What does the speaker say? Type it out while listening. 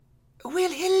Well,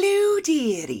 hello,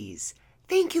 dearies.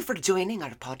 Thank you for joining our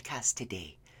podcast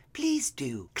today. Please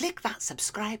do click that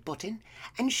subscribe button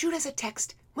and shoot us a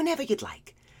text whenever you'd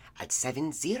like at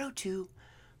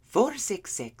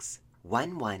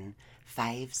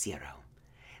 702-466-1150.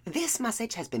 This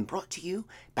message has been brought to you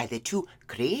by the two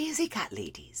crazy cat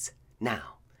ladies.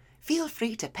 Now, feel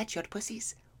free to pet your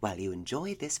pussies while you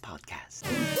enjoy this podcast.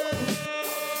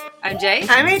 I'm Jay.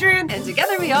 I'm Adrian. And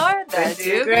together we are the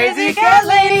two crazy cat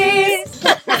ladies.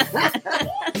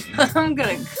 I'm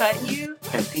gonna cut you.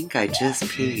 I think I just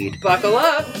peed. Buckle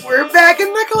up. We're back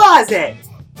in the closet.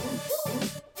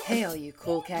 Hey, all you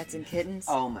cool cats and kittens.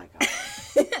 Oh my god.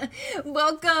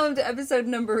 Welcome to episode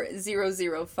number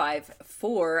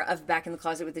 0054 of Back in the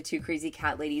Closet with the Two Crazy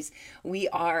Cat Ladies. We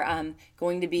are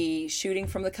going to be shooting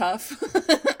from the cuff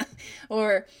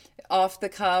or off the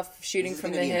cuff, shooting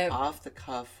from the hip. Off the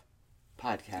cuff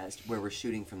podcast where we're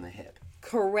shooing from the hip.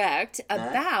 Correct.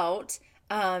 About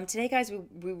today, guys,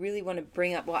 we really want to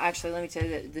bring up, well, actually, let me tell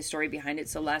you the story behind it.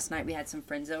 So last night we had some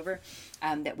friends over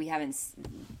that we haven't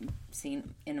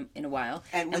seen in a while.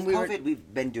 And with COVID,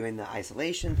 we've been doing the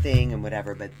isolation thing and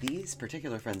whatever, but these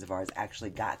particular friends of ours actually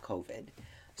got COVID.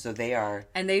 So they are...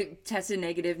 And they tested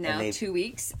negative now, 2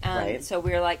 weeks. Right. So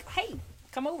we were like, hey,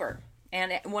 come over.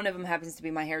 And one of them happens to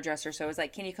be my hairdresser, so I was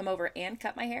like, can you come over and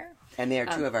cut my hair? And they are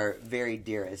two of our very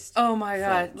dearest Oh my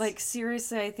friends. God. Like,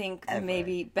 seriously, I think Ever.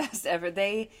 maybe best ever.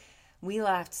 We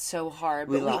laughed so hard.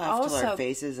 We but laughed also, till our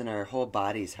faces and our whole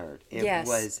bodies hurt. It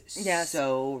was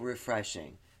so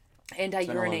refreshing. And I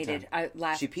urinated. I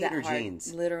laughed. She peed that her hard.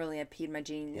 jeans. Literally, I peed my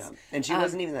jeans. Yeah. And she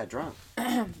wasn't even that drunk.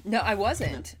 No, I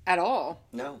wasn't at all.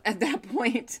 No. At that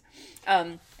point,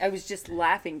 I was just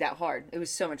laughing that hard. It was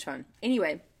so much fun.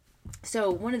 Anyway, so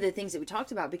one of the things that we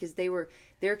talked about, because they're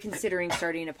considering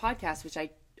starting a podcast, which I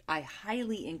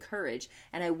highly encourage,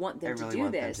 and I want them to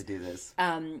do this.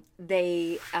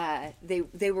 They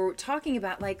were talking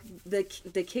about like the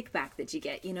kickback that you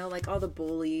get, you know, like all the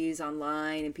bullies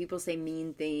online and people say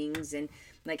mean things, and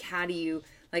like how do you,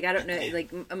 like, I don't know,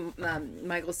 like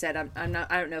Michael said, I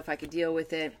don't know if I could deal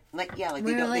with it.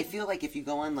 They feel like if you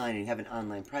go online and you have an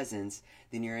online presence,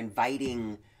 then you're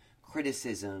inviting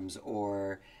criticisms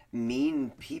or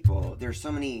mean people. There's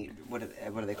so many, what do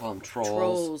they call them?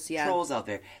 Trolls, yeah. Trolls out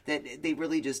there that they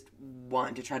really just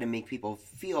want to try to make people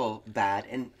feel bad.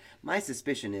 And my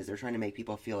suspicion is they're trying to make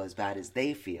people feel as bad as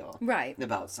they feel. Right.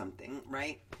 About something,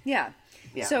 right? Yeah.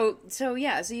 So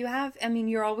you have, I mean,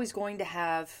 you're always going to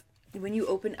have, when you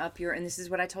open up and this is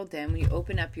what I told them, when you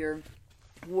open up your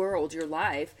world, your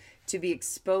life, to be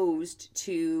exposed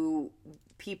to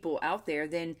people out there,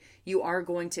 then you are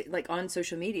going to, like on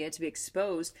social media, to be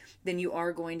exposed, then you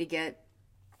are going to get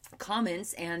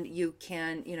comments, and you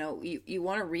can, you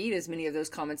want to read as many of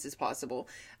those comments as possible.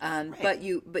 Right. But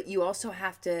you also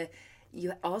have to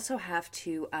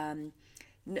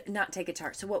not take it to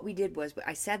heart. So what we did was,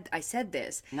 I said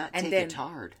this. Not take it to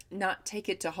heart. Not take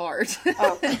it to heart.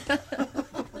 Oh.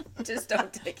 Just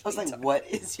don't take it to heart. I was like, what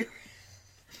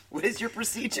is your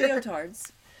procedure?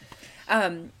 Leotards.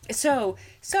 Hi,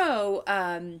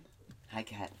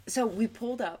 Kat. So we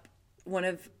pulled up one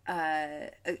of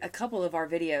a couple of our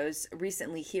videos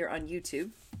recently here on YouTube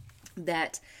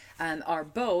that are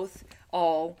both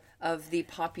all of the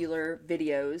popular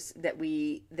videos that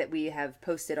we have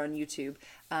posted on YouTube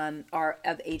are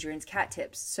of Adrian's cat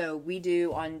tips. So we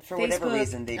do on For Facebook, whatever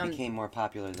reason, they became more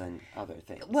popular than other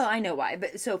things. Well, I know why,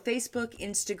 but so Facebook,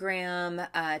 Instagram,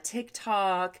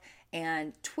 TikTok,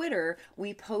 and Twitter,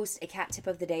 we post a cat tip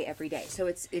of the day every day. So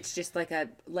it's just like a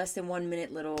less than 1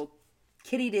 minute little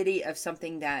kitty ditty of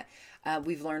something that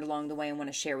we've learned along the way and want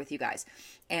to share with you guys.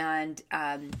 And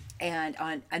then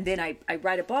I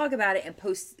write a blog about it and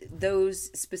post those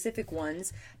specific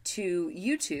ones to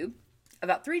YouTube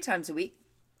about 3 times a week.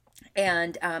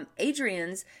 And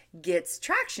Adrian's gets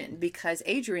traction because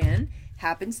Adrian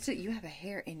happens to, you have a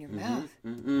hair in your mouth.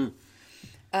 Mm-hmm.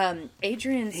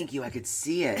 Adrian's... Thank you, I could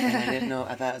see it, and I didn't know,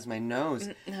 I thought it was my nose.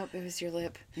 Nope, it was your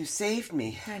lip. You saved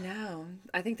me. I know.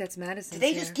 I think that's Madison's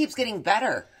Today hair. just keeps getting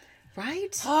better.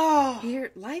 Right? Oh.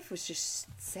 Your life was just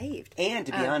saved. And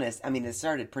to be honest, I mean, it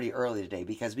started pretty early today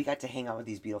because we got to hang out with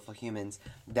these beautiful humans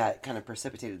that kind of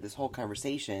precipitated this whole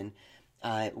conversation.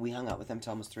 We hung out with them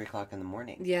till almost 3 o'clock in the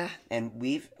morning. Yeah. And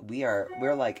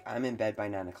we're like, I'm in bed by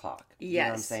 9 o'clock. Yes. You know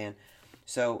what I'm saying?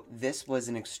 So this was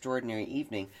an extraordinary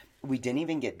evening. We didn't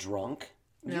even get drunk.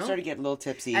 No. You started to get a little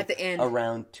tipsy at the end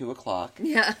around 2 o'clock.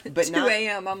 Yeah, but 2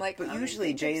 a.m. I'm like, but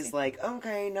usually Jay's tipsy. like,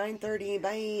 okay, 9:30,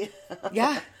 bye.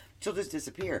 Yeah, she'll just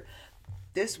disappear.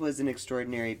 This was an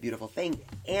extraordinary, beautiful thing,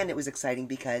 and it was exciting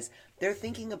because they're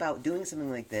thinking about doing something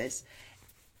like this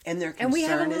And their concern and we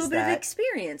have a little is bit of that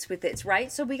experience with it,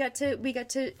 right? So we got to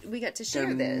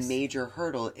share this. their major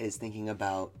hurdle is thinking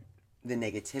about the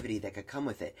negativity that could come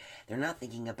with it. They're not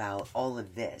thinking about all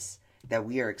of this that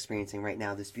we are experiencing right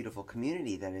now, this beautiful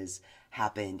community that has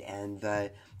happened, and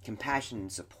the compassion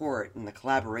and support and the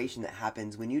collaboration that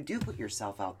happens when you do put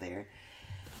yourself out there.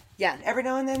 Yeah. Every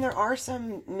now and then there are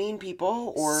some mean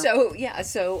people or... So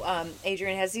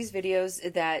Adrian has these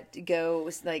videos that go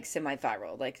like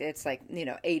semi-viral. Like it's like,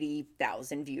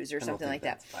 80,000 views or something like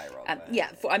that.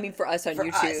 Viral, for us on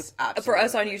YouTube. For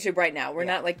us on YouTube right now. We're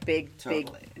not like big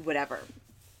whatever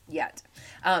yet.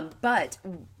 But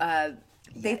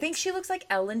they think she looks like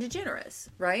Ellen DeGeneres,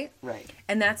 right? Right.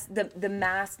 And that's the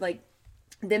mass, like,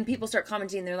 then people start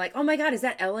commenting and they're like, oh my God, is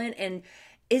that Ellen? And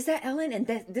is that Ellen?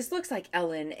 And this looks like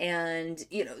Ellen. And,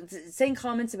 saying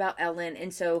comments about Ellen.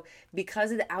 And so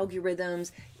because of the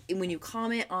algorithms, when you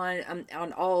comment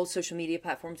on all social media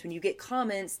platforms, when you get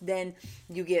comments, then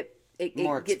you get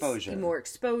more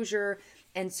exposure.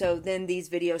 And so then these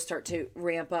videos start to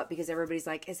ramp up because everybody's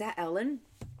like, is that Ellen?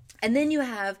 And then you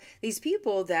have these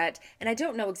people that, and I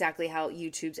don't know exactly how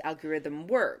YouTube's algorithm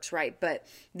works, right? But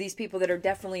these people that are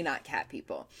definitely not cat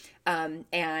people. And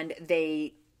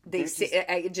it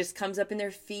just comes up in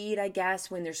their feed, I guess,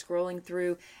 when they're scrolling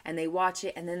through and they watch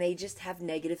it, and then they just have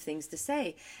negative things to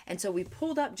say. And so we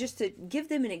pulled up, just to give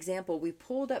them an example, we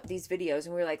pulled up these videos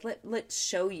and we were like, let's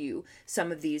show you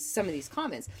some of these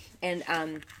comments. And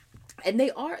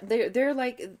they're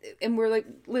like, and we're like,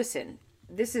 listen,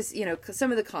 this is,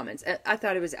 some of the comments. I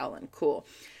thought it was Ellen. Cool.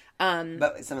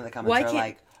 But some of the comments are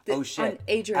like, oh shit,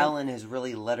 Adrian, Ellen has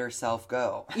really let herself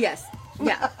go. Yes.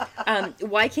 Yeah.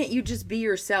 Why can't you just be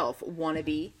yourself,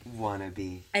 wannabe?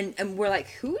 And we're like,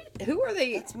 who are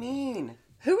they? That's mean.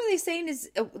 Who are they saying is,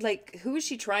 who is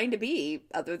she trying to be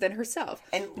other than herself?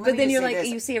 But then you're like,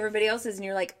 you see everybody else's and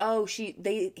you're like, oh,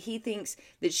 he thinks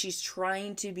that she's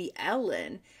trying to be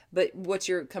Ellen. But what's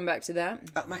your comeback to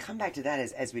that? My comeback to that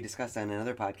is, as we discussed on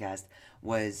another podcast,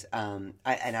 was,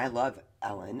 I love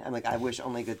Ellen. I'm like, I wish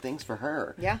only good things for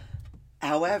her. Yeah.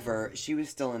 However, she was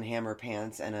still in hammer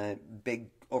pants and a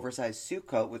big oversized suit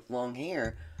coat with long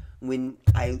hair when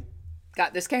I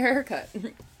got this haircut,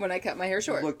 when I cut my hair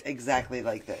short. Looked exactly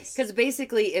like this. Because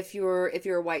basically, if you're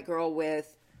a white girl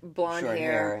with blonde short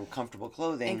hair and comfortable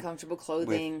clothing, with,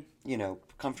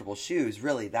 comfortable shoes,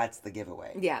 really, that's the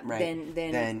giveaway. Yeah. Right.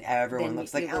 Then everyone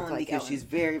looks like Ellen because she's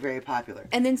very, very popular.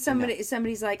 And then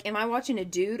somebody's like, am I watching a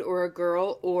dude or a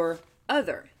girl or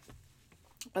other?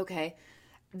 Okay.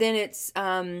 Then it's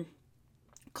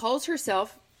calls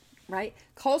herself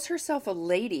a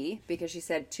lady because she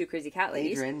said two crazy cat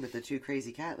ladies. Adrian with the two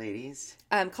crazy cat ladies.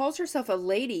 Calls herself a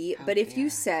lady, but if you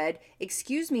said,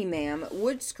 excuse me, ma'am,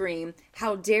 would scream,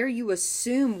 how dare you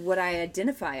assume what I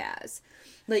identify as?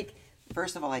 Like,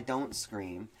 first of all, I don't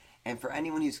scream. And for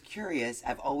anyone who's curious,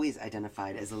 I've always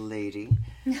identified as a lady.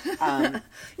 No,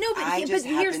 but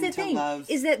here's the thing,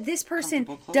 is that this person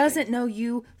doesn't know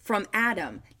you from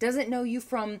Adam, doesn't know you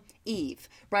from Eve,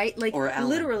 right? Like, or Ellen.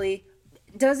 Literally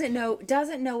doesn't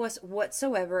know us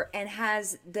whatsoever, and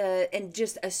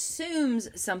just assumes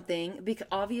something, because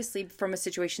obviously from a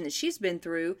situation that she's been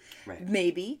through, right.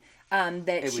 Maybe,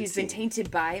 that she's been tainted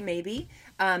by, maybe,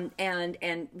 and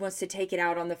wants to take it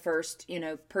out on the first,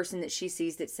 person that she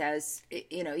sees that says,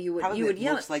 you would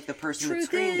yell. Looks like the person that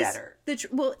screamed at her.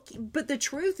 But the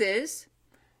truth is,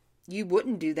 you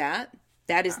wouldn't do that.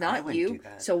 That is not you.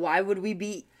 So why would we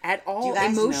be at all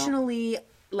emotionally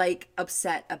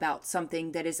upset about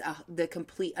something that is the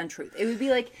complete untruth? It would be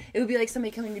like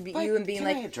somebody coming to you and being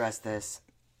like, can I address this?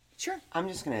 Sure. I'm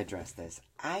just going to address this.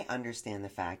 I understand the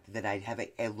fact that I have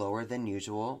a lower than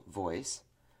usual voice,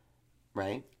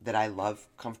 right? That I love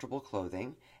comfortable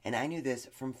clothing. And I knew this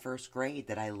from first grade,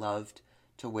 that I loved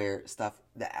to wear stuff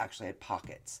that actually had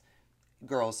pockets.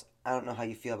 Girls, I don't know how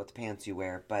you feel about the pants you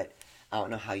wear, but I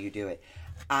don't know how you do it.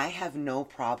 I have no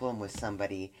problem with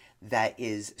somebody that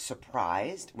is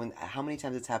surprised when, how many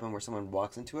times it's happened where someone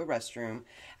walks into a restroom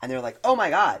and they're like, oh my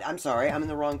God, I'm sorry, I'm in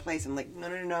the wrong place. I'm like,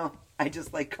 no. I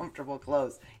just like comfortable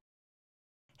clothes.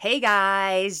 Hey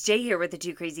guys, Jay here with the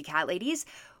Two Crazy Cat Ladies.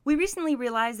 We recently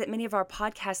realized that many of our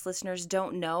podcast listeners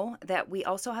don't know that we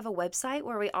also have a website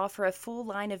where we offer a full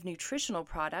line of nutritional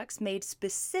products made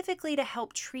specifically to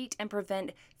help treat and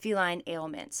prevent feline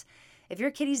ailments. If your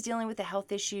kitty's dealing with a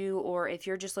health issue, or if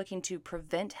you're just looking to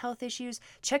prevent health issues,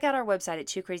 check out our website at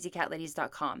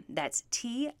twocrazycatladies.com. That's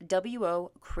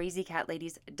TWO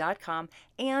crazycatladies.com,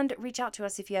 and reach out to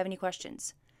us if you have any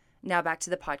questions. Now back to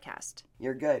the podcast.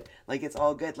 You're good. Like, it's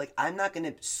all good. Like, I'm not going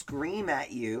to scream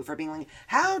at you for being like,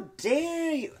 how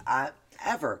dare you?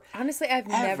 ever. Honestly, I've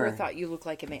never thought you look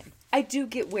like a man. I do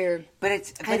get where,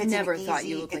 I've never thought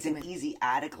you look like a man. It's an easy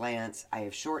at a glance. I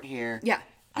have short hair. Yeah.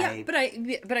 Yeah, but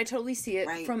I totally see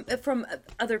it from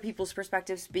other people's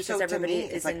perspectives because so everybody to me,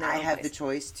 is it's in like their I own have ways. the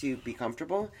choice to be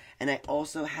comfortable, and I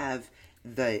also have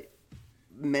the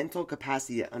mental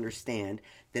capacity to understand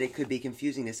that it could be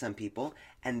confusing to some people,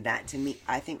 and that to me,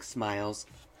 I think smiles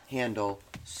handle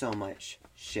so much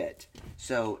shit.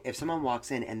 So if someone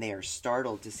walks in and they are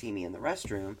startled to see me in the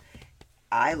restroom,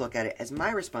 I look at it as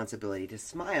my responsibility to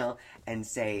smile and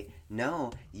say,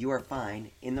 no, you are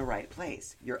fine in the right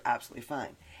place. You're absolutely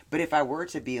fine. But if I were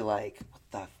to be like,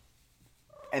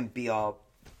 and be all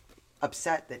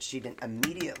upset that she didn't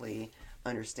immediately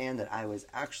understand that I was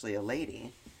actually a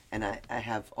lady, and I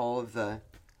have all of the...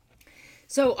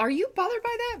 So are you bothered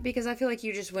by that? Because I feel like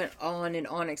you just went on and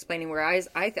on explaining where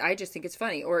I just think it's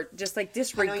funny, or just like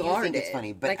disregard it. I know you think it's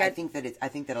funny, but like, I think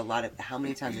that a lot of... How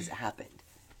many times has it happened?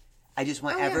 I just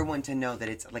want everyone to know that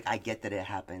it's like, I get that it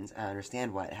happens. I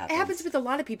understand why it happens. It happens with a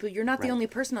lot of people. You're not the only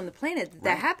person on the planet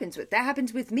that happens with. That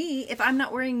happens with me if I'm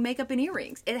not wearing makeup and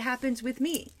earrings. It happens with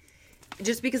me.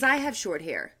 Just because I have short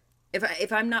hair.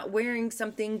 If I'm not wearing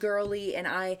something girly and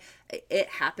it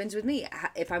happens with me.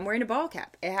 If I'm wearing a ball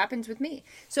cap, it happens with me.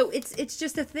 So it's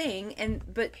just a thing.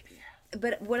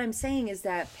 But what I'm saying is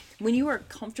that when you are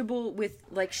comfortable with,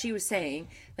 like she was saying,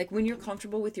 like when you're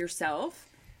comfortable with yourself,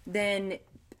 then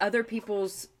other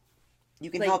people's you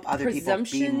can help other people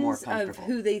be more comfortable of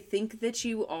who they think that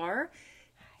you are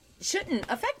shouldn't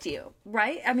affect you,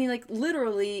 right? I mean, like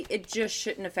literally, it just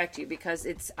shouldn't affect you because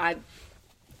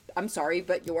I'm sorry,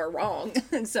 but you're wrong.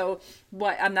 And so,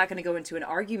 I'm not going to go into an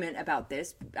argument about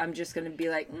this. I'm just going to be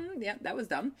like, yeah, that was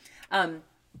dumb.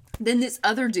 Then this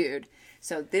other dude.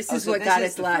 So this is what got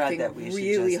us laughing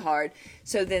really hard.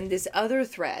 So then this other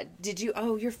thread,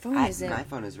 your phone isn't. My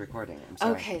phone is recording. I'm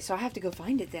sorry. Okay, so I have to go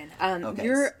find it then.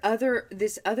 Okay.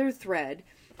 This other thread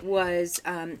was,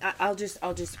 I'll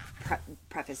just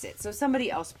preface it. So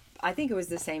somebody else, I think it was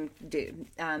the same dude,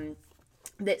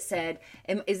 that said,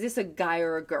 "Is this a guy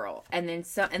or a girl?" And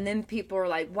then people are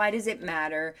like, "Why does it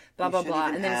matter?" Blah blah blah.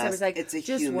 And then it was like, "It's a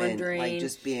just human, wondering, like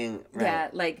just being right. Yeah,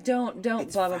 like don't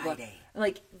it's blah blah Friday. blah."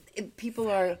 Like people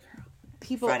are.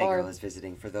 Friday Girl is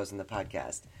visiting for those in the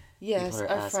podcast. Yes,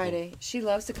 our Friday. She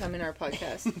loves to come in our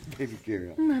podcast. Baby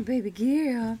girl. My baby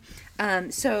girl.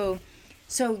 So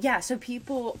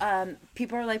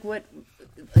people are like, what?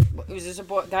 Was this a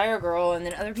guy or girl? And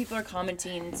then other people are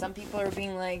commenting, and some people are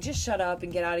being like, just shut up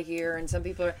and get out of here. And some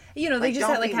people are, they just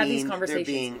have these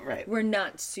conversations. We're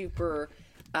not super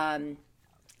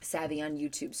savvy on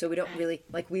YouTube, so we don't really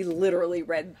we literally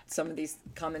read some of these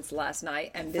comments last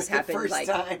night, and this happened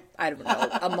time. I don't know,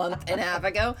 a month and a half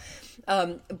ago.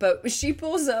 But she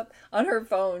pulls up on her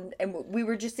phone, and we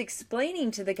were just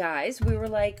explaining to the guys, we were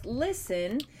like,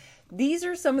 listen, these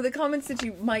are some of the comments that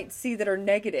you might see that are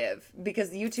negative,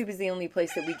 because YouTube is the only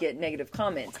place that we get negative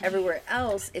comments. Everywhere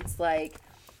else, it's like,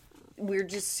 we're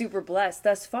just super blessed,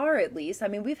 thus far at least. I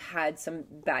mean, we've had some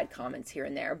bad comments here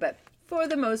and there, but for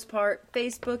the most part,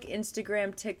 Facebook,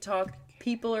 Instagram, TikTok,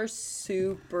 people are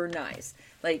super nice.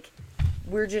 Like,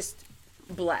 we're just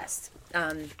blessed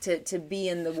to be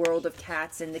in the world of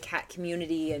cats and the cat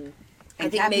community, and I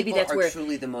think maybe that's where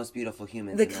truly the most beautiful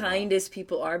humans. The kindest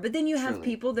people are. But then you have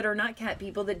people that are not cat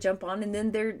people that jump on, and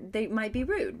then they might be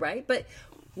rude, right? But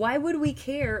why would we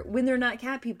care when they're not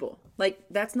cat people? Like,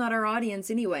 that's not our audience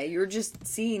anyway. You're just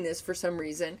seeing this for some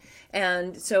reason,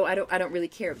 and so I don't really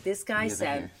care. This guy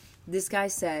said.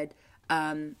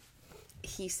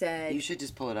 He said, you should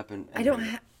just pull it up and I don't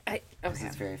have. Okay,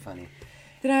 it's very funny.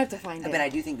 Then I have to find it. But I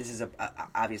do think this is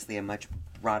obviously a much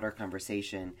broader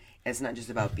conversation. It's not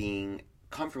just about being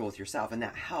comfortable with yourself, and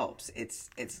that helps. It's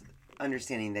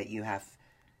understanding that you have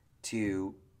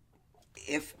to,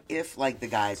 if like the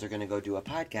guys are going to go do a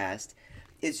podcast,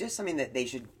 it's just something that they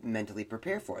should mentally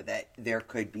prepare for. That there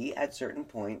could be at certain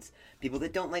points people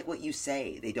that don't like what you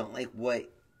say. They don't like what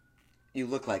you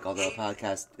look like, although a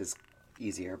podcast is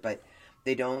easier, but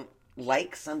they don't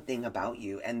like something about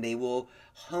you, and they will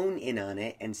hone in on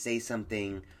it and say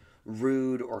something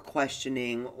rude or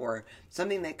questioning or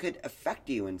something that could affect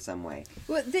you in some way.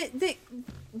 Well,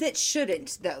 that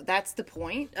shouldn't, though. That's the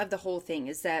point of the whole thing,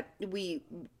 is that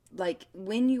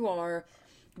when you are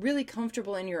really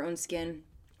comfortable in your own skin.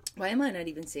 Why am I not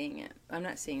even seeing it? I'm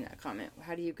not seeing that comment.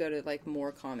 How do you go to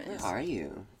more comments? Where are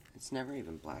you? It's never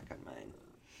even black on mine.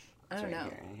 I don't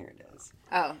know. Here it is.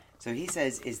 Oh. So he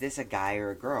says, is this a guy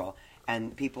or a girl?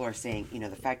 And people are saying,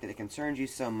 the fact that it concerns you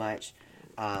so much,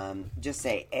 just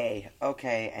say,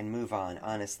 okay, and move on,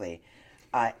 honestly.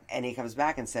 And he comes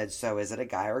back and said, so is it a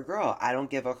guy or a girl? I don't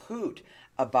give a hoot.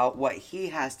 about what he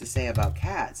has to say about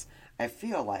cats, I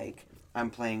feel like I'm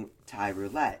playing Thai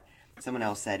roulette. Someone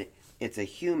else said, it's a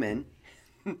human.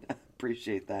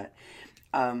 Appreciate that.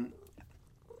 And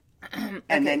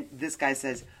then this guy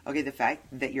says, okay, the fact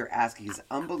that you're asking is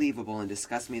unbelievable and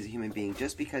disgusts me as a human being.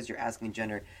 Just because you're asking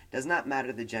gender does not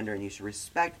matter the gender, and you should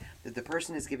respect that the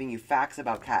person is giving you facts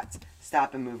about cats.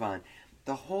 Stop and move on.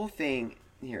 The whole thing,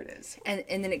 here it is. And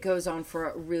then it goes on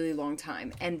for a really long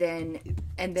time. And then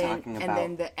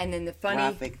the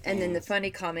funny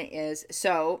comment is,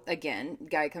 so again,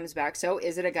 guy comes back, so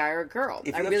is it a guy or a girl?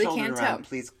 If you have children around,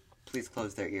 please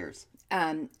close their ears.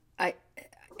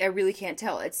 I really can't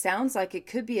tell. It sounds like it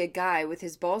could be a guy with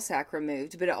his ball sack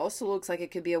removed, but it also looks like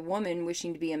it could be a woman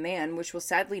wishing to be a man, which will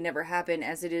sadly never happen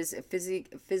as it is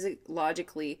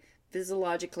physiologically,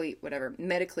 whatever,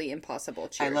 medically impossible.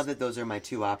 Cheers. I love that those are my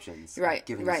two options. Right,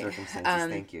 given right. the circumstances.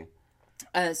 Thank you.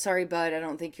 Sorry, bud, I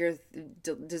don't think yours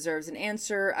deserves an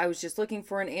answer. I was just looking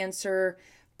for an answer.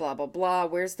 Blah, blah, blah.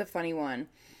 Where's the funny one?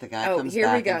 The guy comes back.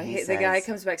 Here we go. The guy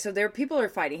comes back. So people are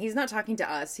fighting. He's not talking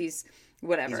to us. He's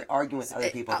whatever. He's arguing with other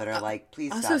people that are like,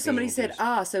 please stop. Also, somebody said,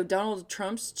 so Donald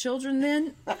Trump's children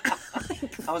then?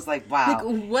 I was like, wow.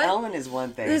 Like, what? Ellen is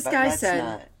one thing, this but guy that's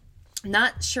said,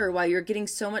 not sure why you're getting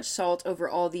so much salt over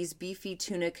all these beefy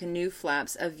tuna canoe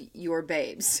flaps of your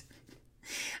babes.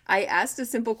 I asked a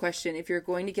simple question. If you're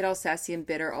going to get all sassy and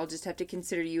bitter, I'll just have to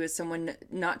consider you as someone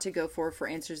not to go for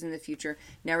answers in the future.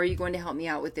 Now, are you going to help me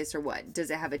out with this or what?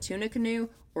 Does it have a tuna canoe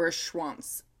or a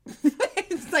schwamps?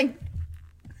 It's like...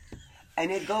 And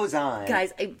it goes on.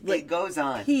 Guys, it goes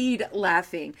on. Peed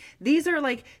laughing. These are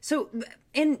like... So,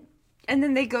 and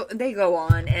then they go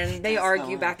on and they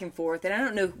argue back and forth. And I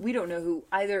don't know... We don't know who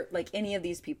either, like, any of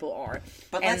these people are.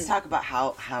 But let's talk about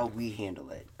how we handle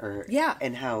it.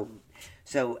 And how...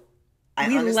 So, I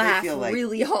honestly laugh feel like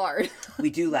really hard. We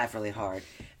do laugh really hard.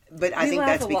 But I think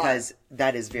that's because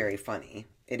that is very funny.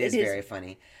 It is very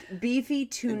funny. Beefy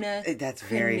tuna that's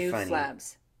very funny.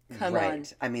 Flaps. Come right. on.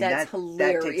 I mean, that's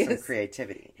hilarious. That takes some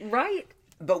creativity. Right.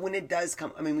 But when it does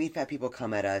come, I mean, we've had people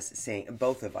come at us saying,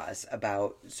 both of us,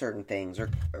 about certain things or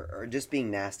just being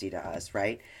nasty to us,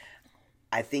 right?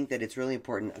 I think that it's really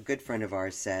important. A good friend of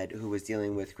ours said, who was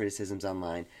dealing with criticisms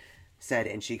online, said,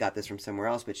 and she got this from somewhere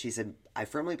else, but she said, I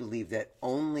firmly believe that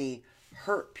only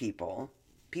hurt people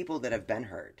that have been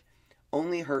hurt,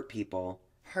 only hurt people.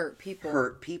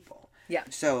 Yeah.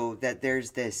 So that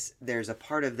there's a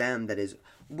part of them that is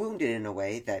wounded in a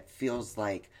way that feels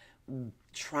like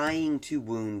trying to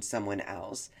wound someone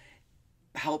else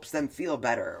helps them feel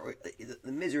better. Or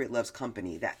the misery loves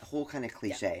company, that whole kind of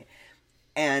cliche.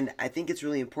 Yeah. And I think it's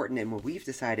really important, and what we've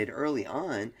decided early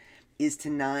on is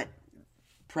to not,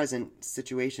 present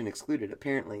situation excluded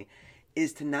apparently,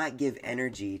 is to not give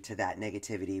energy to that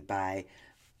negativity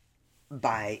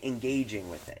by engaging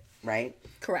with it, right?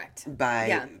 Correct.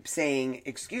 By saying,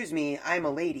 excuse me, I'm a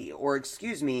lady, or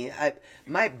excuse me,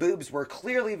 my boobs were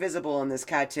clearly visible on this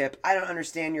cat tip. I don't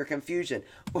understand your confusion.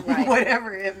 Right.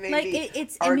 Whatever it may like be.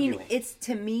 It's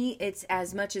to me, it's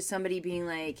as much as somebody being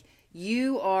like,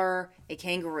 you are a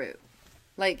kangaroo.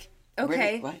 Like,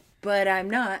 okay. What? But I'm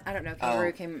not. I don't know.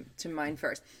 Kangaroo came to mind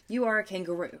first. You are a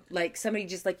kangaroo. Like, somebody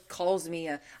just, like, calls me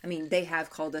I mean, they have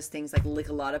called us things like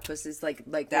lick-a-lot-of-pussies, like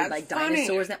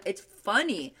dinosaurs. Now, it's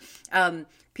funny.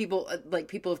 People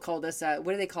have called us, what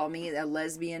do they call me? A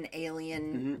lesbian,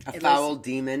 alien. Mm-hmm. A foul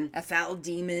demon. A foul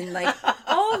demon. Like,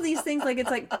 all of these things, like,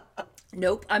 it's like...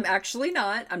 Nope, I'm actually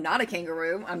not. I'm not a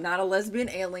kangaroo. I'm not a lesbian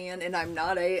alien, and I'm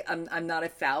not a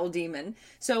foul demon.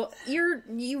 So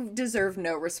you deserve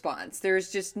no response.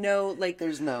 There's just no like.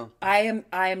 There's no. I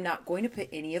am not going to put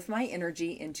any of my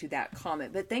energy into that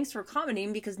comment. But thanks for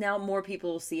commenting, because now more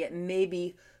people will see it.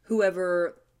 Maybe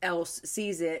whoever else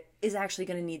sees it is actually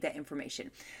going to need that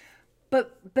information.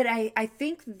 But I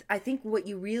think what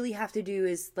you really have to do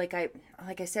is like I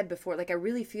said before, like I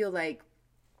really feel like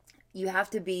you have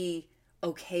to be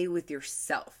okay with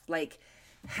yourself, like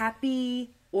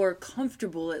happy or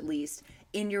comfortable at least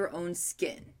in your own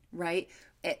skin, right?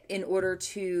 In order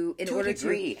to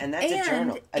agree, and that's a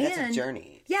journal. That's a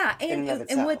journey. Yeah,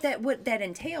 and what that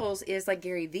entails is, like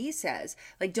Gary Vee says,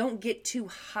 like don't get too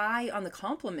high on the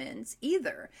compliments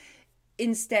either.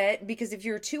 Instead, because if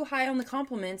you're too high on the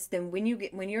compliments, then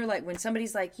when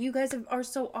somebody's like, you guys are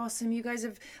so awesome, you guys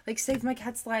have like saved my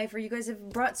cat's life, or you guys have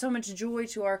brought so much joy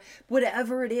to our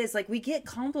whatever it is, like we get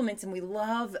compliments and we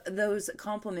love those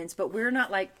compliments, but we're not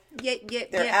like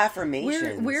they're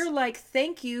affirmations. We're like,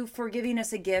 thank you for giving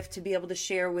us a gift to be able to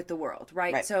share with the world,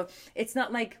 right? So it's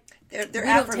not like they're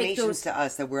affirmations to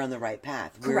us that we're on the right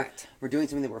path. Correct. We're doing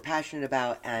something that we're passionate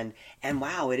about, and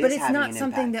wow, but it's not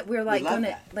something that we're like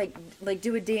gonna like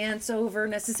do a dance over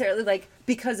necessarily, like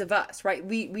because of us, right?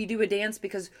 We do a dance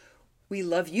because we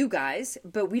love you guys,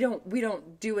 but we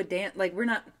don't do a dance like we're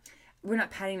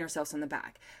not patting ourselves on the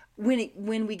back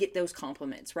when we get those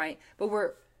compliments, right?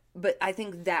 But I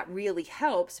think that really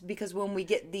helps because when we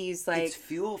get these like it's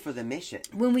fuel for the mission.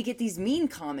 When we get these mean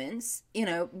comments,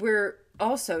 we're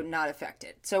also not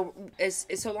affected. So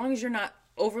so long as you're not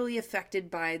overly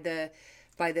affected by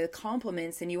the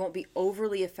compliments, then you won't be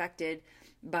overly affected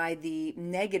by the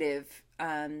negative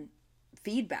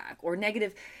feedback or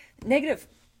negative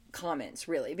comments,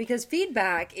 really, because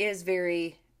feedback is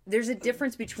there's a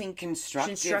difference between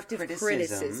constructive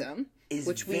criticism is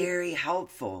which very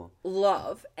helpful,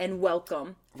 love and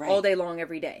welcome all day long,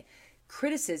 every day.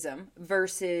 Criticism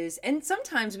versus, and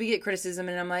sometimes we get criticism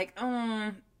and I'm like,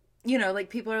 like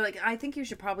people are like, I think you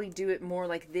should probably do it more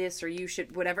like this, or you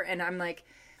should whatever. And I'm like,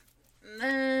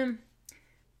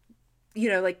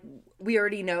 like we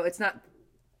already know it's not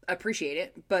appreciate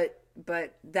it, but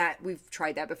that we've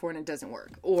tried that before and it doesn't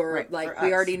work, or like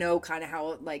we already know kind of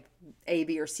how like A,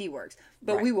 B, or C works,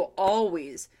 but we will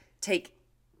always take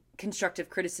constructive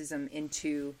criticism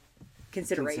into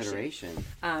consideration.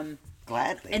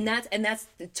 Gladly. And that's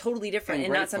totally different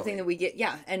and not something that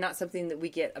we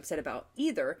get upset about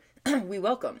either. We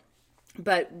welcome.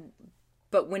 But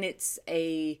when it's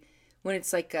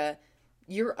like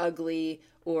you're ugly,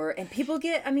 and people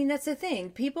get, that's the thing.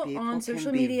 People on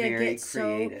social media get creative.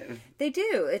 So they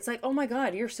do. It's like, oh my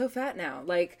God, you're so fat now.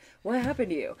 Like, what happened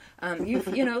to you?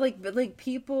 But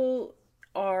people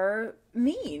are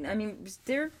mean.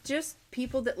 They're just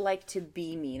people that like to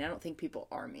be mean. I don't think people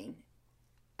are mean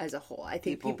as a whole. I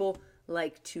think people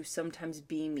like to sometimes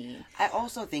be mean. I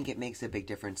also think it makes a big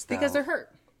difference, though. Because they're hurt.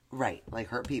 Like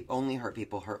only hurt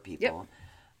people hurt people. Yep.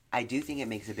 I do think it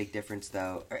makes a big difference,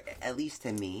 though, or at least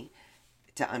to me,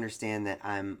 to understand that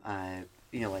I'm,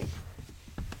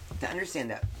 to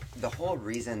understand that the whole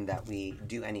reason that we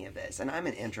do any of this, and I'm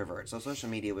an introvert, so social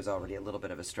media was already a little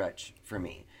bit of a stretch for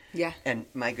me. Yeah. And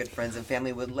my good friends and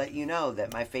family would let you know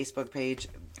that my Facebook page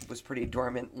was pretty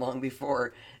dormant long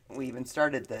before we even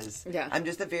started this. Yeah. I'm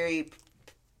just a very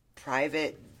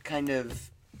private kind of...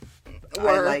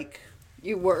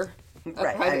 You were a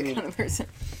private kind of person.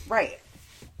 Right.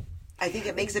 I think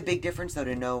it makes a big difference, though,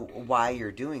 to know why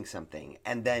you're doing something.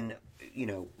 And then,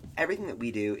 everything that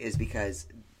we do is because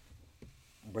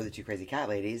we're the two crazy cat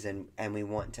ladies, and we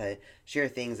want to share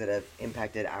things that have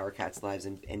impacted our cats' lives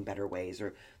in better ways,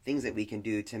 or things that we can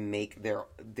do to make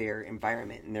their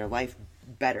environment and their life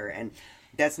better. And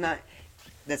that's not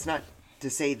to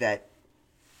say that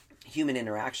human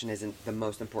interaction isn't the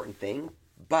most important thing,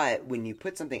 but when you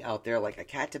put something out there like a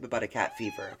cat tip about a cat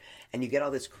fever, and you get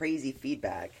all this crazy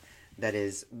feedback that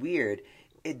is weird,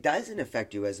 it doesn't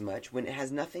affect you as much when it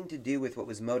has nothing to do with what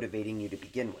was motivating you to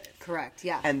begin with. Correct,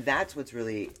 yeah. And that's what's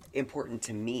really important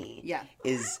to me. Yeah.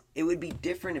 Is it would be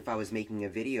different if I was making a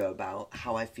video about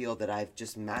how I feel that I've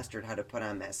just mastered how to put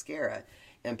on mascara,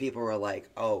 and people were like,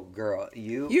 "Oh, girl,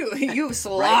 you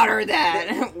slaughtered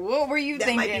that. What were you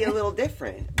thinking?" That might be a little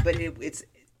different, but it's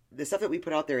the stuff that we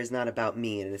put out there is not about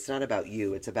me, and it's not about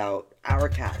you. It's about our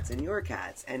cats and your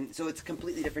cats, and so it's a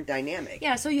completely different dynamic.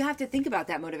 Yeah, so you have to think about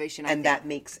that motivation. That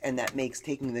makes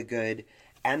taking the good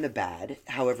and the bad,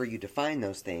 however you define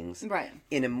those things, right,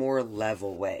 in a more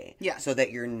level way. Yeah, so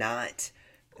that you're not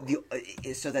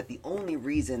so that the only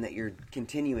reason that you're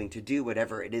continuing to do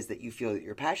whatever it is that you feel that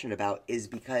you're passionate about is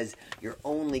because you're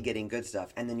only getting good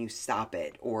stuff, and then you stop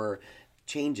it or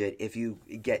change it if you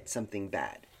get something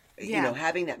bad. Yeah.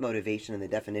 Having that motivation and the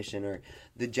definition or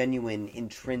the genuine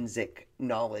intrinsic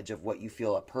knowledge of what you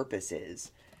feel a purpose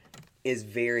is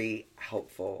very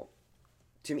helpful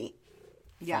to me.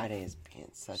 Yeah. Friday is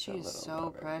being such a little... She's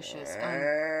so precious.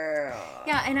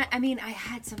 Yeah, and I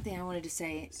had something I wanted to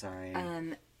say. Sorry.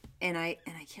 And I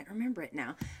can't remember it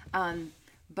now.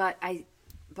 But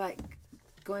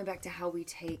going back to how we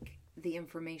take the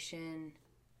information,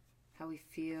 how we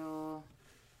feel...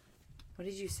 What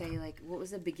did you say? Like, what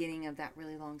was the beginning of that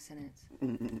really long sentence?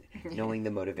 Knowing the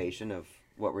motivation of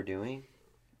what we're doing.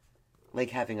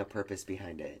 Like having a purpose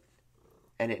behind it.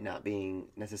 And it not being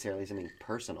necessarily something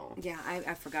personal. Yeah,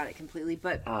 I forgot it completely.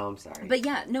 But I'm sorry. But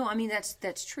yeah, no,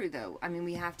 that's true, though.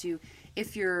 We have to,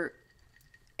 if you're...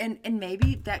 And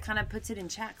maybe that kind of puts it in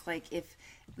check. I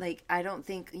don't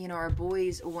think, our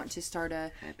boys want to start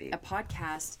a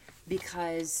podcast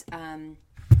because...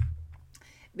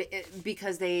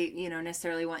 because they,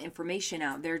 necessarily want information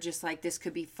out. They're just like, this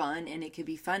could be fun and it could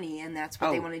be funny, and that's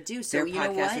what they want to do. So their you know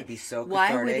podcast what? would be so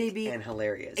why would they cathartic be and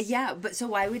hilarious. Yeah, but so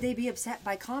why would they be upset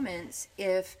by comments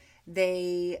if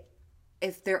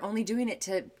they're only doing it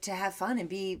to have fun and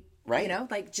be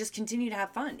right? Like, just continue to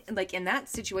have fun. Like, in that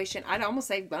situation, I'd almost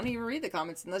say, don't even read the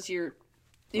comments unless you're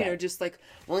just like.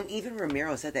 Well, and even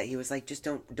Ramiro said that. He was like, just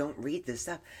don't read this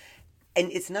stuff. And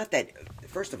it's not that,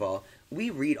 first of all,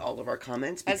 we read all of our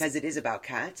comments because it is about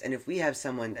cats. And if we have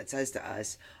someone that says to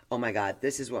us, oh my God,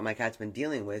 this is what my cat's been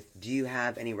dealing with, do you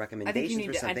have any recommendations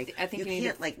for something? I think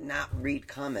you can't not read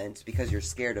comments because you're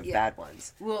scared of bad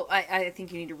ones. Well, I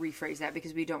think you need to rephrase that,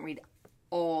 because we don't read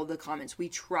all the comments. We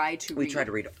try to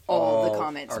read all the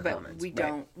comments, but comments. We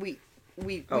don't. Right.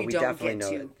 We don't definitely get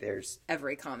know to there's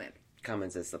every comment.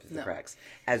 Comments that slip through the cracks,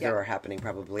 as there are happening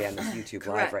probably on this YouTube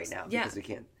live right now, because we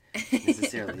can't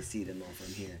necessarily see them all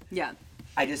from here. Yeah.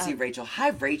 I just see Rachel. Hi,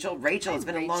 Rachel. Rachel, it's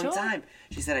been a long time.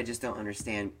 She said, I just don't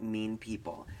understand mean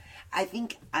people. I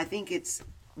think it's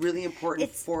really important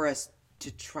for us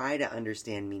to try to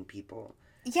understand mean people.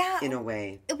 Yeah. In a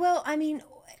way. Well, I mean,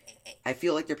 I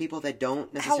feel like they're people that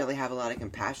don't necessarily have a lot of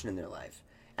compassion in their life.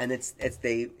 And it's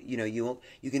you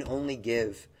can only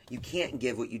give, you can't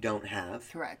give what you don't have.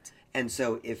 Correct. And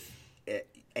so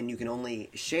and you can only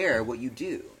share what you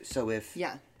do. So if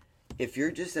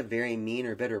you're just a very mean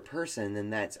or bitter person, then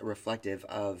that's reflective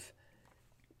of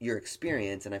your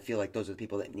experience. And I feel like those are the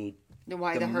people that need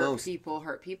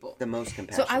hurt people. The most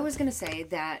compassion. So I was going to say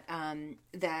that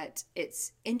that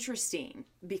it's interesting,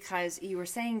 because you were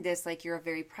saying this, like, you're a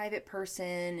very private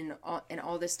person and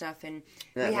all this stuff, and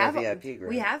we have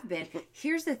been.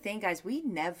 Here's the thing, guys: we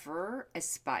never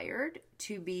aspired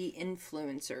to be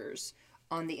influencers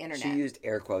on the internet. She used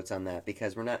air quotes on that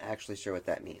because we're not actually sure what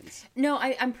that means. No,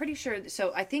 I'm pretty sure.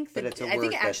 So I think so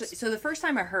the first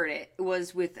time I heard it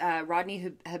was with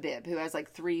Rodney Habib, who has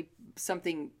like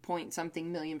 3-something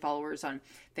million followers on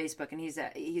Facebook, and he's a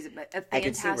fantastic. I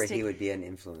could see where he would be an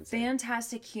influencer.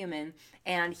 Fantastic human,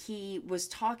 and he was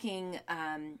talking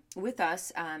with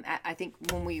us. I think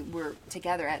when we were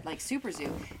together at like Super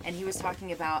Zoo, and he was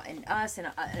talking about us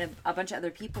and a bunch of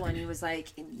other people, and he was like,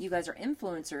 "You guys are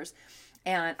influencers."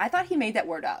 And I thought he made that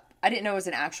word up. I didn't know it was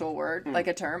an actual word, like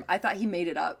a term. I thought he made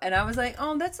it up. And I was like,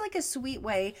 oh, that's like a sweet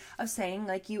way of saying,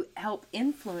 like, you help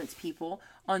influence people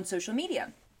on social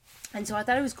media. And so I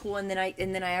thought it was cool. And then I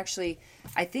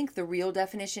think the real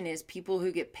definition is people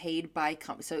who get paid by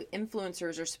companies. So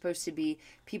influencers are supposed to be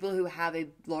people who have a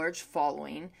large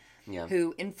following,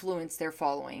 who influence their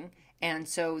following. And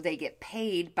so they get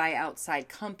paid by outside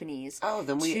companies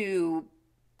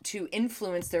to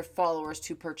influence their followers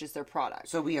to purchase their product.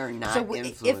 So we are not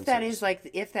influencers.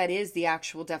 If that is the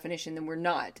actual definition, then we're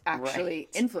not actually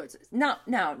influencers. Not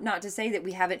to say that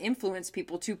we haven't influenced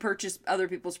people to purchase other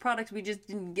people's products. We just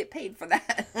didn't get paid for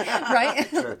that, right?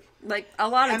 Sure. Like a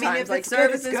lot of times, like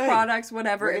services, products,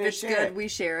 whatever. If it's good, we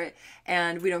share it,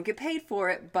 and we don't get paid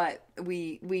for it, but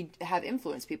we have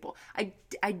influenced people.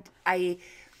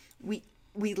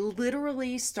 We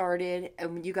literally started,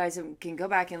 and you guys can go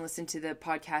back and listen to the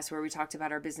podcast where we talked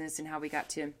about our business and how we got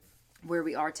to where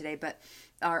we are today. But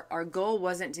our goal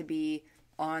wasn't to be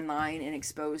online and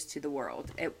exposed to the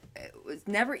world. It was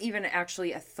never even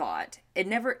actually a thought.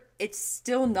 It's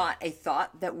still not a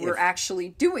thought that we're actually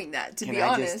doing that, to be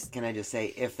honest. Can I just say,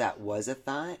 if that was a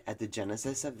thought at the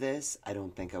genesis of this, I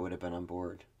don't think I would have been on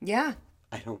board. Yeah.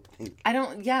 I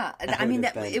mean,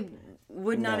 it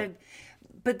would not have.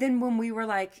 But then when we were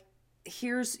like,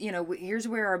 here's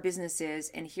where our business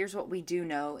is, and here's what we do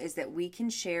know, is that we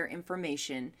can share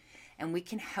information and we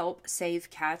can help save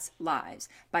cats' lives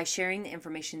by sharing the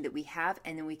information that we have,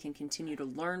 and then we can continue to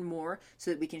learn more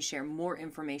so that we can share more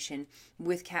information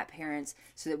with cat parents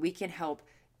so that we can help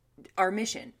our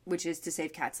mission, which is to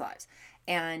save cats' lives.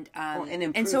 And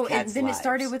then it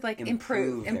started with like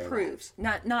improve,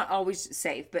 not always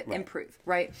save, but improve,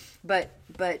 right? But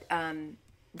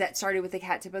that started with the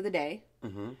cat tip of the day,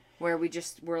 where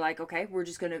we're like, okay, we're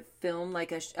just going to film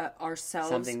like ourselves.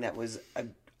 Something that was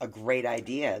a great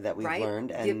idea that we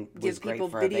learned and give people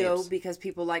video, because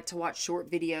people like to watch short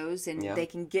videos and they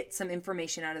can get some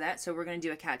information out of that. So we're going to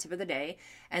do a cat tip of the day.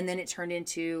 And then it turned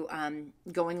into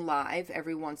going live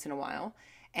every once in a while.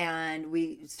 And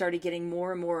we started getting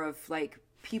more and more of like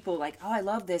people like, oh, I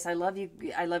love this, I love you,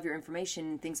 I love your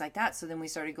information, things like that. So then we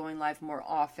started going live more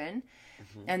often.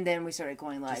 And then we started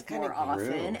going live more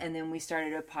often, and then we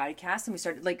started a podcast, and we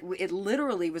started, like, it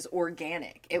literally was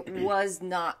organic. It was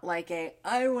not like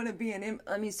I want to be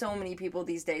I mean, so many people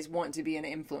these days want to be an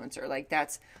influencer. Like,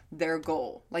 that's their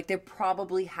goal. Like, they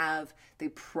probably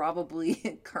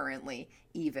currently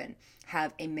even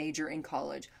have a major in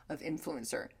college of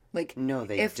influencer. Like, no,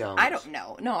 they don't. I don't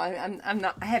know. No, I'm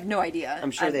not. I have no idea.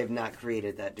 I'm sure they've not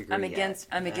created that degree. I'm against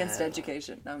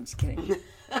education. No, I'm just kidding.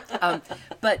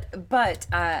 But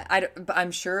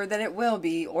I'm sure that it will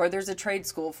be, or there's a trade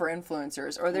school for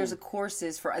influencers, or there's a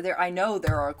courses for there. I know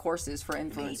there are courses for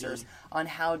influencers on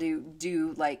how to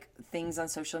do, like, things on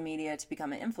social media to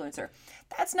become an influencer.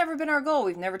 That's never been our goal.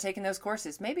 We've never taken those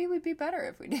courses. Maybe we'd be better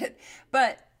if we did,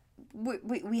 but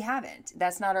we haven't.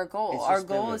 That's not our goal. Our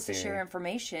goal is to share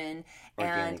information,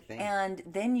 and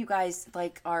then you guys,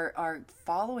 like, our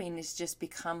following has just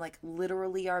become, like,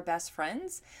 literally our best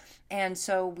friends, and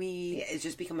so it's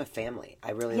just become a family.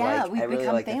 I really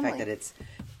like the fact that it's.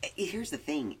 Here's the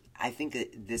thing. I think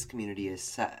that this community is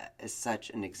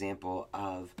such an example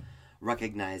of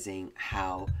recognizing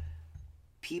how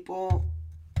people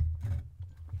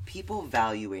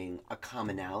valuing a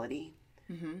commonality.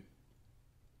 Mm-hmm.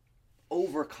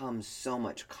 Overcomes so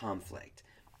much conflict.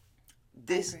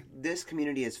 This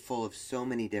community is full of so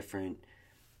many different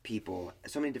people,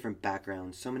 so many different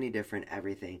backgrounds, so many different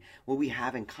everything. What we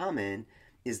have in common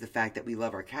is the fact that we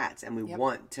love our cats, and we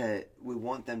want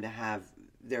them to have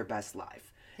their best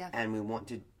life. Yeah. And we want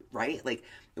to, right? Like,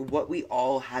 what we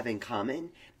all have in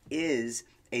common is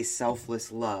a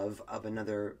selfless love of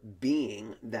another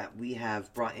being that we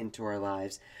have brought into our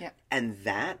lives. Yep. And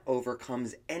that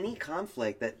overcomes any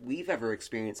conflict that we've ever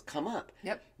experienced come up.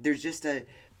 Yep. There's just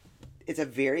it's a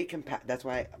very that's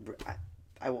why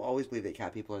I will always believe that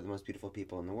cat people are the most beautiful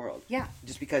people in the world. Yeah.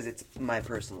 Just because it's my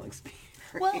personal experience.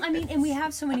 Well, I mean, and we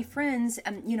have so many friends,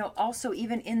 also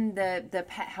even in the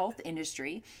pet health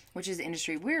industry, which is the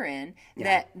industry we're in,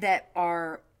 that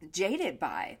are jaded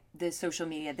by the social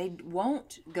media. They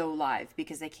won't go live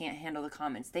because they can't handle the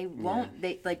comments. They won't.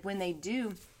 They, like, when they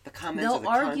do, the comments, they'll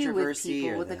argue with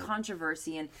people with the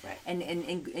controversy and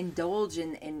indulge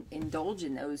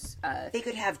in those. They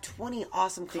could have 20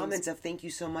 awesome comments of "thank you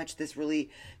so much. This really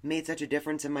made such a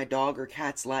difference in my dog or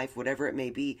cat's life," whatever it may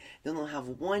be. Then they'll have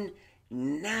one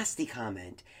nasty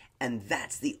comment, and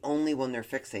that's the only one they're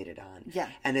fixated on. Yeah,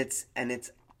 and it's.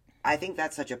 I think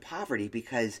that's such a poverty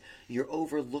because you're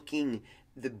overlooking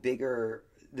the bigger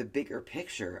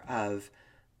picture of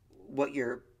what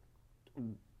you're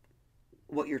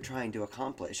trying to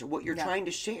accomplish, what you're trying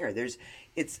to share.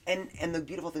 And the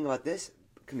beautiful thing about this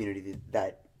community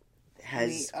that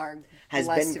has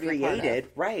been created,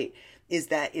 right, is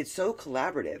that it's so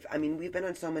collaborative. I mean, we've been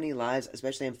on so many lives,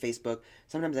 especially on Facebook,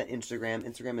 sometimes on Instagram.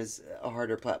 Instagram is a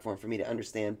harder platform for me to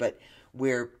understand, but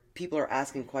where people are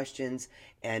asking questions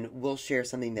and we'll share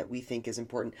something that we think is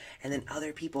important, and then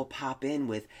other people pop in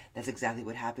with, that's exactly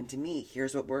what happened to me,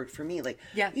 here's what worked for me. Like,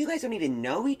 you guys don't even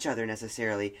know each other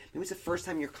necessarily. Maybe it's the first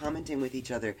time you're commenting with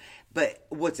each other, but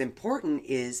what's important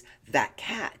is that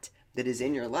cat that is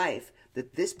in your life,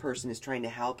 that this person is trying to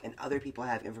help, and other people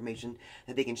have information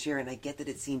that they can share. And I get that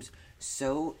it seems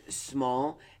so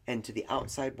small and to the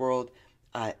outside world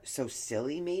so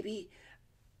silly maybe,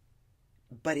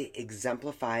 but it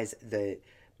exemplifies the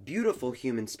beautiful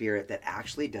human spirit that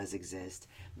actually does exist,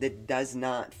 that does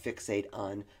not fixate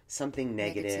on something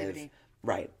negative. Negativity.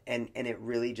 Right. And it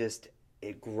really just,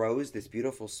 it grows this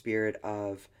beautiful spirit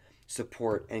of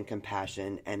support and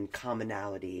compassion and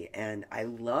commonality. And I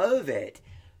love it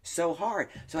so hard.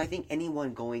 So I think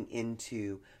anyone going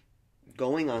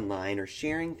online or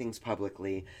sharing things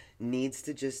publicly needs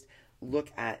to just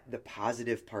look at the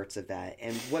positive parts of that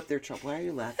and what they're trying. Why are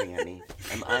you laughing at me?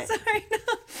 I'm sorry, no.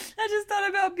 I just thought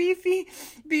about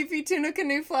beefy tuna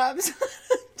canoe flaps.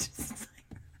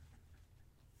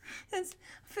 It's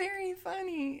very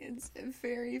funny. It's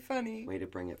very funny. Way to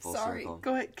bring it full circle. Sorry,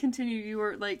 go ahead, continue.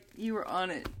 You were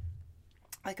on it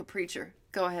like a preacher.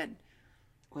 Go ahead.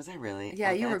 Was I really?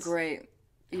 Yeah, you were great.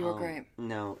 You were great.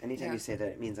 No, anytime you say that,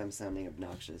 it means I'm sounding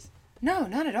obnoxious. No,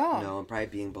 not at all. No, I'm probably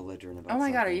being belligerent about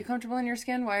something. God, are you comfortable in your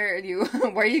skin? Why are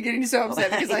you getting so upset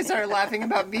because I started laughing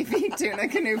about beefy tuna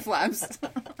canoe flaps?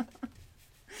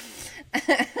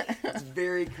 It's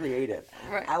very creative.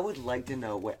 Right. I would like to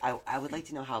know I would like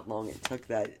to know how long it took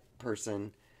that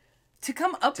person to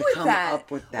come up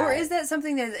with that. Or is that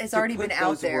something that has already been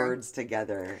out there? Put those words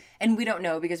together. And we don't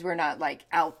know because we're not, like,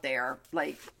 out there,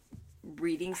 like,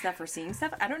 reading stuff or seeing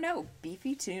stuff. I don't know.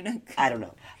 Beefy tuna. I don't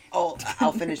know. Oh,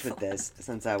 I'll finish with this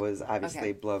since I was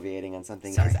obviously bloviating on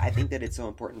something. Is I think that it's so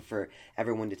important for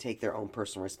everyone to take their own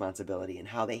personal responsibility and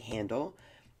how they handle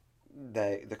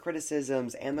the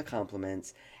criticisms and the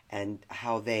compliments, and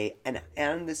how they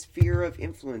and this fear of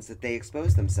influence that they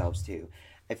expose themselves to.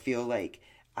 I feel like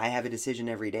I have a decision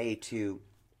every day to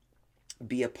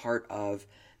be a part of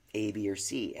A, B, or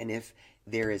C. And if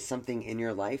there is something in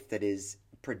your life that is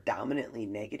predominantly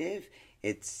negative,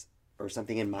 or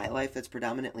something in my life that's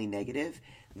predominantly negative,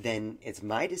 then it's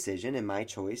my decision and my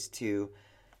choice to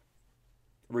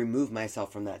remove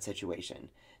myself from that situation.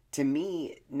 To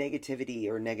me, negativity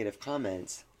or negative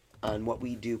comments on what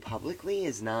we do publicly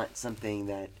is not something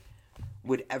that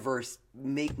would ever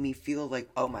make me feel like,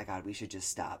 oh my God, we should just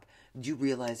stop. Do you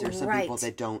realize there's some people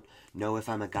that don't know if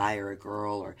I'm a guy or a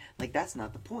girl, or like, that's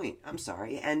not the point. I'm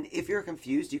sorry. And if you're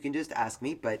confused, you can just ask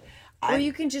me, or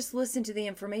you can just listen to the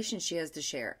information she has to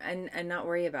share and not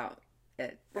worry about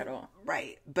it at all.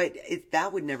 Right. But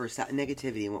that would never stop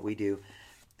negativity in what we do.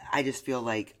 I just feel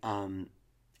like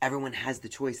everyone has the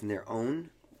choice in their own,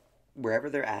 wherever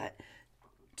they're at,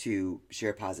 to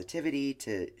share positivity,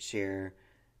 to share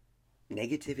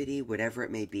negativity, whatever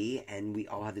it may be, and we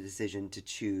all have the decision to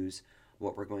choose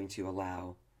what we're going to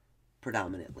allow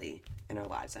predominantly in our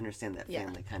lives. I understand that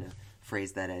family kind of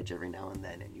phrase that edge every now and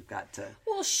then, and you've got to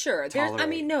sure. There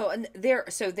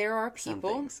are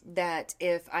people that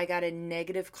if I got a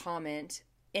negative comment,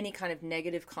 any kind of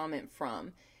negative comment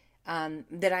from,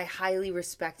 that I highly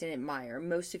respect and admire,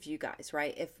 most of you guys,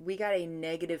 right? If we got a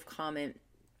negative comment,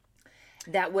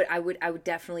 I would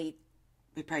definitely.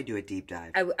 We'd probably do a deep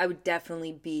dive. I would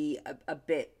definitely be a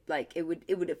bit like it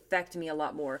would affect me a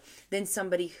lot more than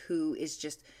somebody who is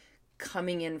just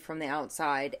coming in from the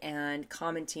outside and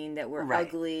commenting that we're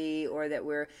ugly or that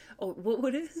we're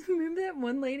remember that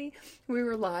one lady, we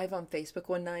were live on Facebook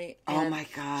one night and oh my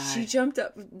God, she jumped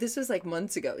up, this was like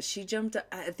months ago, she jumped up,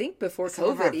 I think before some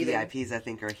COVID of our even. VIPs I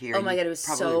think are here. Oh my God, it was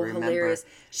so hilarious.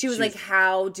 She was like,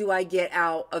 how do I get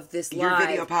out of this live? Your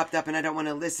video popped up and I don't want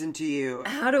to listen to you.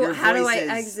 How do I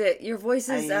exit? Your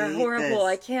voices are horrible.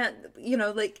 I can't,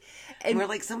 and we're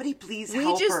like, somebody please help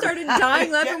her. We just started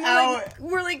dying laughing.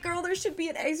 We're like, girl, there should be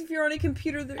an X. If you're on a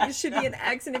computer, there should be an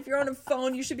X, and if you're on a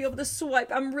phone, you should be able to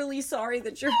swipe. I'm really sorry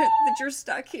that you're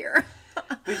stuck here.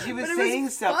 But she was saying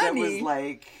stuff that was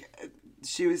like,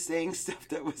 she was saying stuff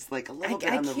that was like a little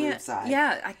bit on the rude side.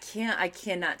 Yeah, I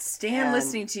cannot stand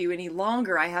listening to you any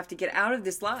longer. I have to get out of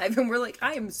this live. And we're like,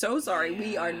 I am so sorry.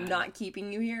 We are not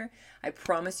keeping you here. I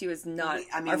promise you, it's not.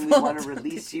 We want to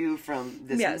release you from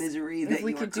this misery that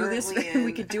you are currently in. If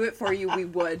we could do it for you, we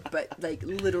would. But like,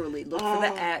 literally, look for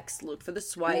the X, look for the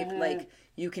swipe. Like,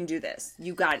 you can do this.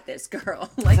 You got this,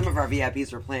 girl. Like, some of our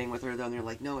VIPs were playing with her, though, and they're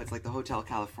like, no, it's like the Hotel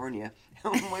California.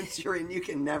 Once you're in, you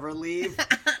can never leave.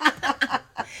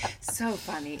 So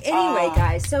funny. Anyway,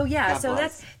 guys, so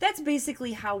that's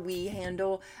basically how we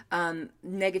handle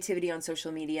negativity on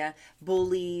social media,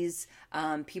 bullies,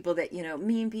 people that,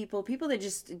 mean people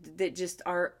that just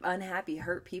are unhappy,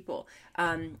 hurt people.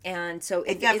 And so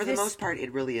for the most part,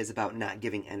 it really is about not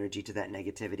giving energy to that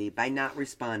negativity by not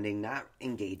responding, not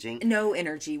engaging. No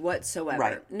energy whatsoever.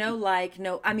 Right. No,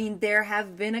 there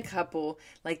have been a couple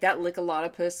like that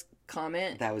Lick-a-Lot-a-Puss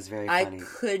comment. That was very funny. I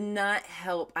could not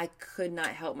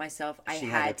help myself. I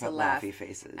had to laugh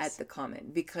at the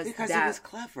comment because it was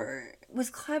clever.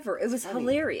 It was funny.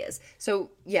 Hilarious.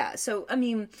 So yeah. So I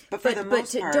mean, but for the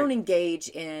most part, don't engage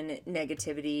in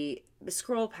negativity.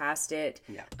 Scroll past it.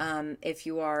 Yeah. If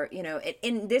you are,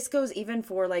 and this goes even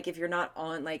for like if you're not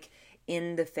on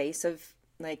in the face of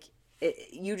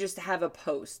you just have a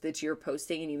post that you're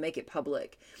posting and you make it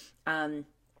public.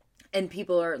 And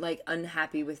people are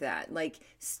unhappy with that.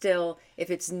 Still, if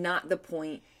it's not the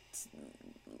point,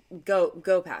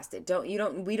 go past it.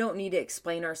 We don't need to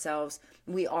explain ourselves.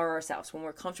 We are ourselves. When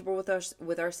we're comfortable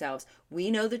with ourselves,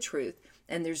 we know the truth.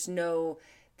 And there's no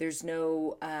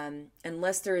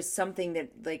unless there is something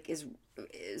that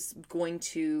is going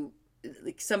to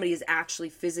somebody is actually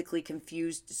physically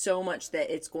confused so much that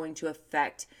it's going to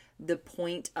affect the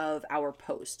point of our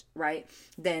post, right?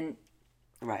 Then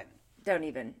don't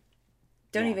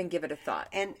even give it a thought.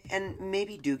 And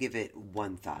maybe do give it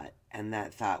one thought. And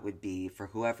that thought would be for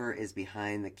whoever is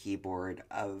behind the keyboard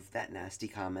of that nasty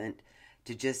comment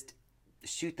to just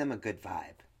shoot them a good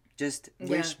vibe. Just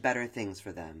wish better things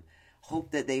for them.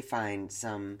 Hope that they find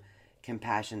some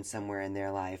compassion somewhere in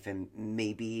their life and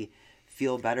maybe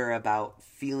feel better about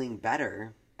feeling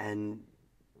better and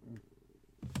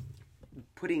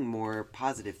putting more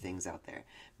positive things out there.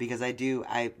 because I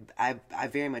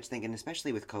very much think, and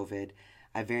especially with COVID,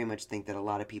 I very much think that a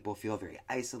lot of people feel very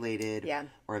isolated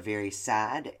or very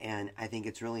sad. And I think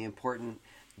it's really important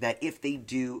that if they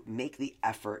do make the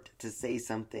effort to say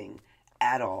something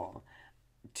at all,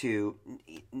 to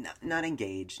not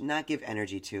engage, not give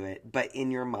energy to it, but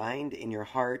in your mind, in your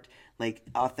heart, like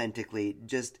authentically,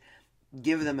 just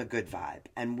give them a good vibe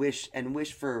and wish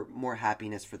for more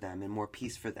happiness for them and more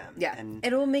peace for them. Yeah. And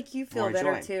it will make you feel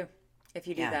better joy. too if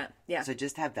you do that. Yeah. So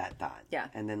just have that thought. Yeah.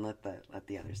 And then let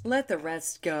the others. Let the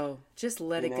rest go. Just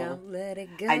let it go. Let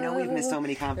it go. I know we've missed so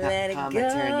many comments here on go.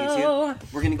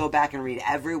 YouTube. We're going to go back and read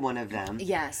every one of them.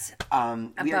 Yes.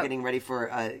 We are getting ready for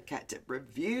a cat tip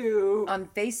review. On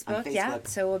Facebook, yeah.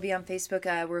 So we'll be on Facebook.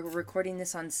 We're recording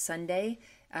this on Sunday,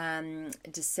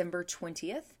 December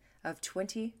 20th. Of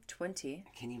 2020.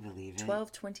 Can you believe it?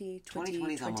 12/20/2020.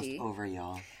 2020 is almost over,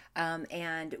 y'all.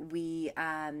 And we,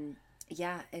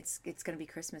 it's going to be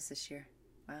Christmas this year.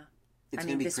 Wow. It's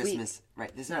going to be Christmas. Week.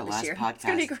 Right. This is our last podcast. It's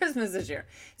going to be Christmas this year.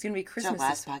 It's going to be Christmas. It's our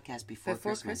last podcast before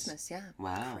Christmas. Yeah.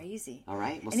 Wow. Crazy. All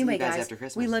right. We'll anyway, see you guys after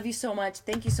Christmas. We love you so much.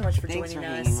 Thank you so much for Thanks joining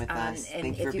for us. Hanging with us. And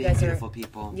thank you if for you being guys beautiful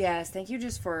people. Yes. Thank you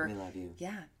just for. We love you.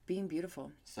 Yeah. Being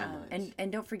beautiful. So much.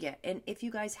 And don't forget. And if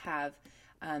you guys have,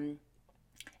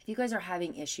 if you guys are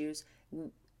having issues,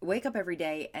 wake up every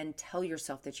day and tell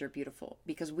yourself that you're beautiful,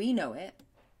 because we know it.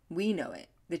 We know it,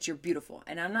 that you're beautiful.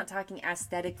 And I'm not talking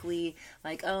aesthetically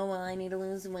like, oh, well, I need to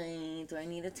lose weight or I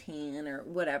need a tan or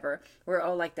whatever. We're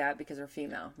all like that because we're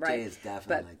female, right? Jay is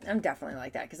definitely like that. I'm definitely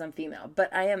like that because I'm female. But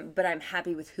I'm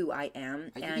happy with who I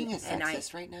am. Are you being a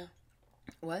sexist right now?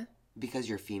 What? Because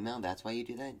you're female, that's why you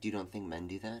do that? You don't think men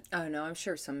do that? Oh, no, I'm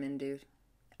sure some men do.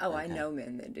 Oh, okay. I know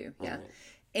men that do. Yeah. Right.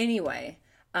 Anyway,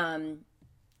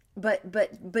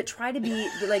 but try to be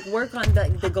like, work on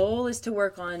the goal is to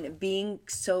work on being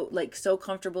so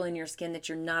comfortable in your skin that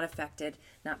you're not affected,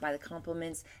 not by the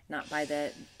compliments, not by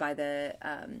the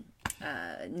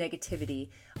negativity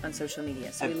on social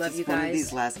media. So we love you guys. One of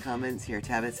these last comments here,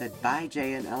 Tabitha said, "Bye,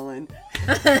 Jay and Ellen."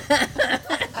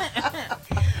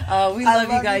 Oh, we love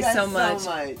you guys so much.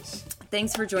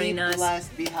 Thanks for joining us. Be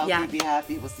blessed, be healthy, be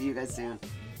happy. We'll see you guys soon.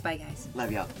 Bye, guys.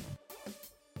 Love y'all.